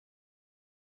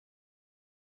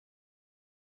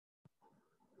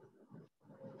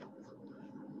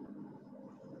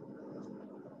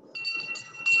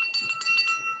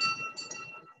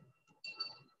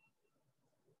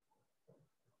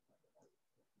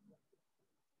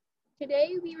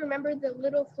Today we remember the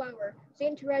little flower,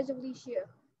 Saint Therese of Lisieux.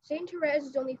 Saint Therese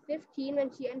was only 15 when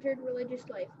she entered religious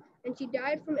life, and she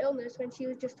died from illness when she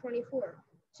was just 24.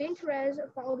 Saint Therese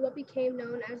followed what became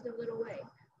known as the Little Way,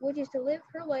 which is to live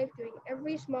her life doing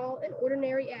every small and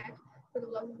ordinary act for the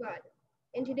love of God.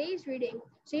 In today's reading,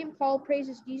 St. Paul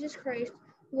praises Jesus Christ,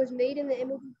 who was made in the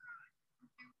image of God,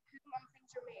 through whom all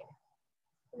things are made.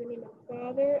 In the name of the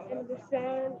Father, and of the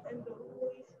Son, and of the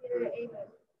Holy Spirit, amen.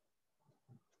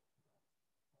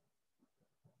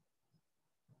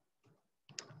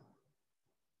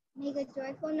 Make a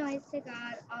joyful noise to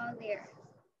God, all the earth.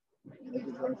 Make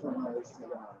a joyful noise to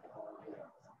God, all the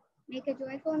earth. Make a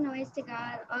joyful noise to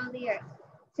God, all the earth.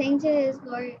 Sing to his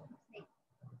glorious name.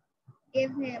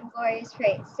 Give him glorious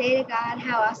praise. Say to God,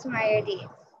 how awesome are your deeds.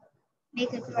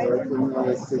 Make a joyful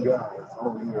noise to God,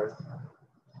 all the earth.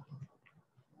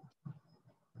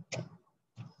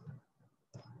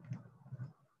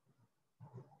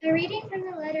 A reading from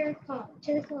the letter of Paul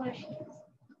to the Colossians.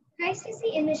 Christ is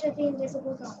the image of the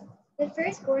invisible God, the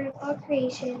firstborn of all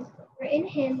creation, for in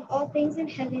him all things in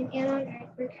heaven and on earth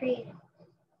were created,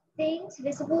 things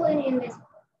visible and invisible,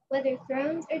 whether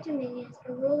thrones or dominions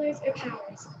or rulers or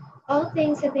powers. All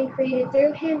things have been created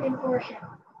through him and for him.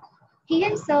 He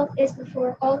himself is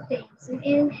before all things, and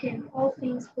in him all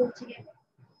things hold together.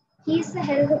 He is the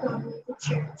head of the body, the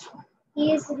church.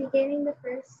 He is the beginning, the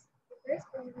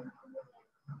firstborn from the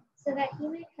dead, so that he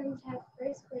may come to have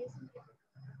first place in everything.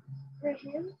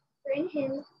 For in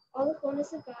him all the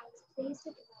fullness of God was pleased to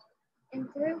dwell,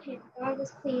 and through him God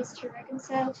was pleased to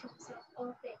reconcile to himself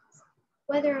all things,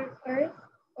 whether on earth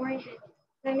or in heaven,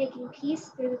 by making peace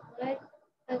through the blood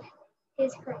of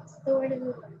his cross, the word of the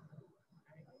Lord.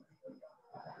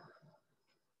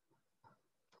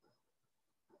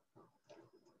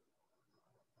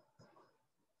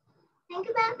 Think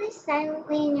about this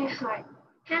silently in your heart.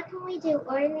 How can we do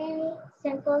ordinary,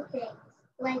 simple things,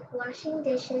 like washing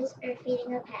dishes or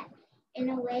feeding a pet, in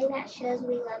a way that shows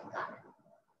we love God?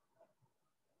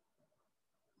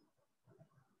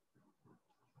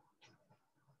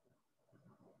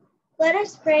 Let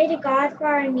us pray to God for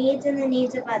our needs and the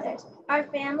needs of others. Our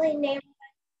family, neighbors,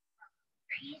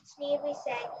 for each need we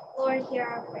say, Lord, hear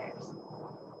our prayers.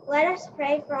 Let us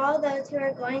pray for all those who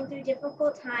are going through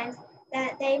difficult times,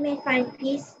 that they may find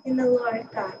peace in the Lord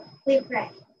God. We pray.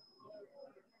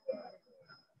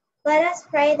 Let us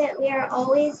pray that we are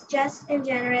always just and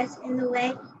generous in the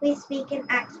way we speak and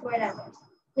act toward others.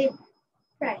 We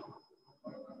pray.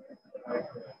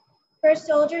 For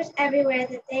soldiers everywhere,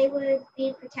 that they would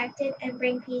be protected and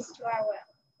bring peace to our world.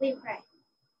 We pray.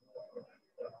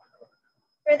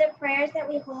 For the prayers that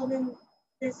we hold in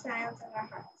the silence of our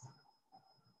hearts.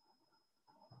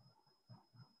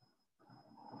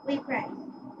 We pray.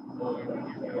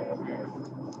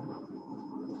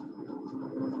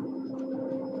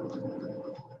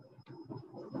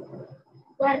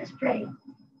 Let us pray.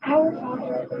 Our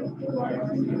Father, who art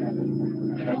in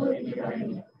heaven, hallowed be thy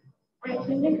name. Thy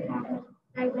kingdom come,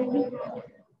 thy will be done,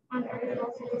 on earth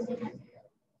as it is in heaven.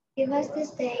 Give us this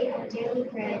day our daily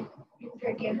bread, and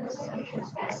forgive us our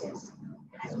trespasses,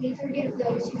 as we forgive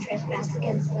those who trespass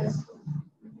against us.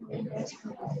 And deliver us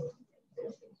from evil.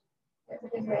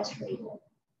 Deliver us from evil.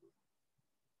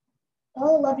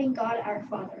 O loving God, our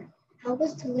Father, help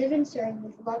us to live and serve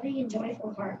with loving and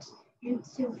joyful hearts, and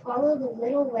to follow the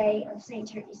little way of Saint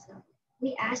Teresa.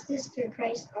 We ask this through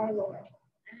Christ our Lord.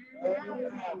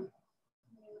 Amen.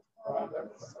 Father,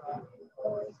 Son, and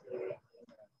Holy Spirit.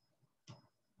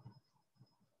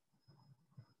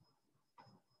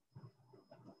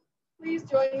 Please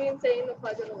join me in saying the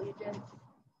Pledge of Allegiance.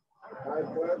 I pledge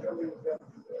allegiance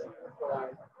to the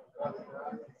flag of the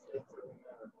United States of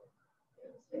America,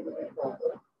 and to the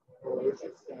republic for which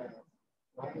it stands,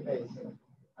 one nation,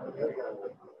 under God,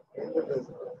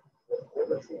 indivisible, with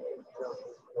liberty and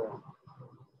justice for all.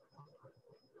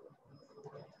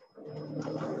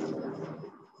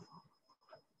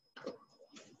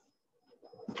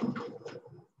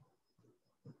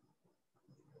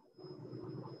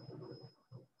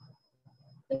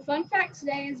 The fun fact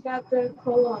today is about the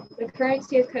colon, the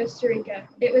currency of Costa Rica.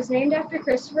 It was named after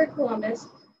Christopher Columbus,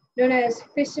 known as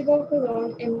Cristobal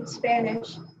Colon in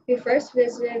Spanish, who first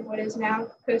visited what is now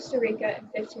Costa Rica in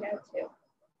 1502.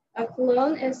 A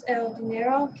colon es el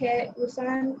dinero que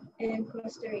usan en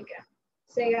Costa Rica.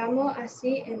 Se llamó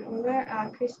así en honor a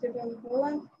Cristobal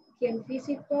Colon, quien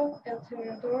visitó el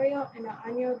territorio en el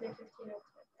año de 1507.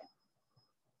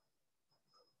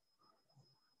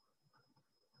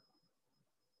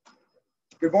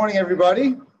 Good morning,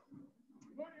 everybody.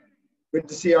 Good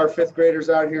to see our fifth graders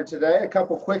out here today. A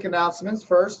couple quick announcements.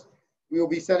 First, We will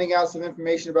be sending out some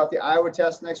information about the Iowa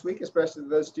test next week, especially to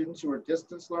those students who are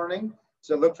distance learning.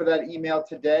 So look for that email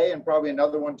today and probably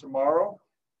another one tomorrow.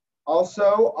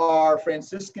 Also, our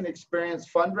Franciscan Experience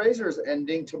fundraiser is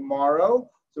ending tomorrow.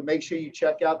 So make sure you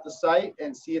check out the site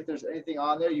and see if there's anything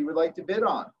on there you would like to bid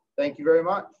on. Thank you very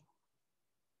much.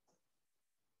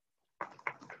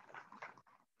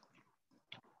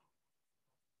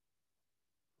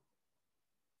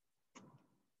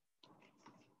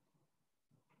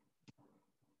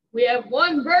 We have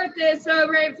one birthday to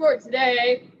celebrate for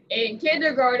today in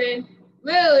kindergarten,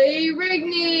 Lily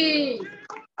Rigney.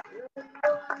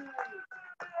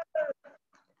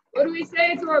 What do we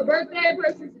say to our birthday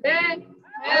person today?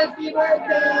 Happy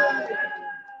birthday!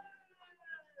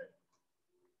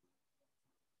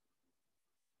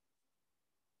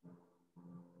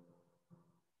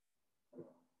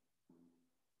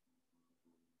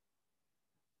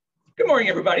 Good morning,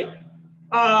 everybody.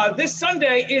 This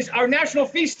Sunday is our national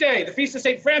feast day, the Feast of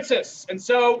St. Francis. And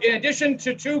so in addition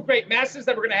to 2 great masses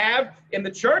that we're going to have in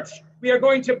the church, we are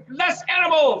going to bless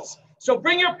animals. So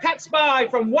bring your pets by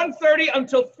from 1:30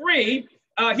 until 3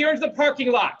 here into the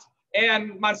parking lot.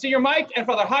 And Monsignor Mike and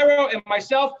Father Jairo and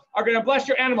myself are going to bless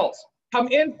your animals. Come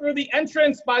in through the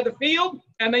entrance by the field,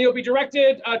 and then you'll be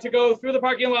directed to go through the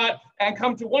parking lot and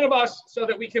come to one of us so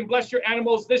that we can bless your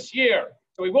animals this year.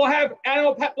 So we will have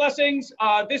animal pet blessings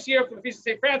this year for the Feast of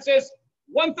St. Francis,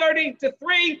 1:30 to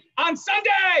 3 on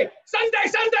Sunday! Sunday,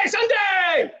 Sunday,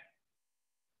 Sunday!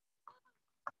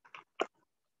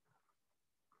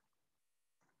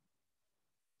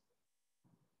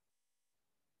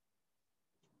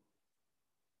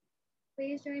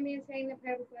 Please join me in saying the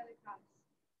prayer before the cross.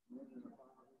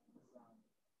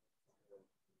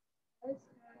 Most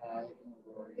high and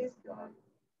glorious God,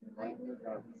 enlighten the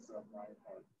darkness of my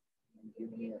heart, and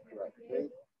give me a correct faith,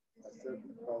 a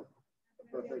certain hope,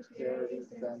 a perfect charity,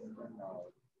 sense, and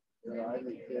knowledge, that I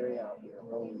may carry out your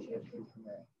holy which you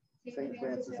command. Saint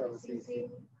Francis of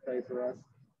Assisi, pray for us.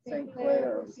 Saint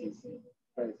Clare of Assisi,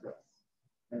 pray for us.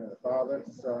 In the name of the Father,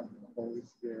 the Son, and the Holy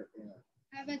Spirit, amen.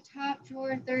 Have a top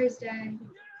drawer Thursday.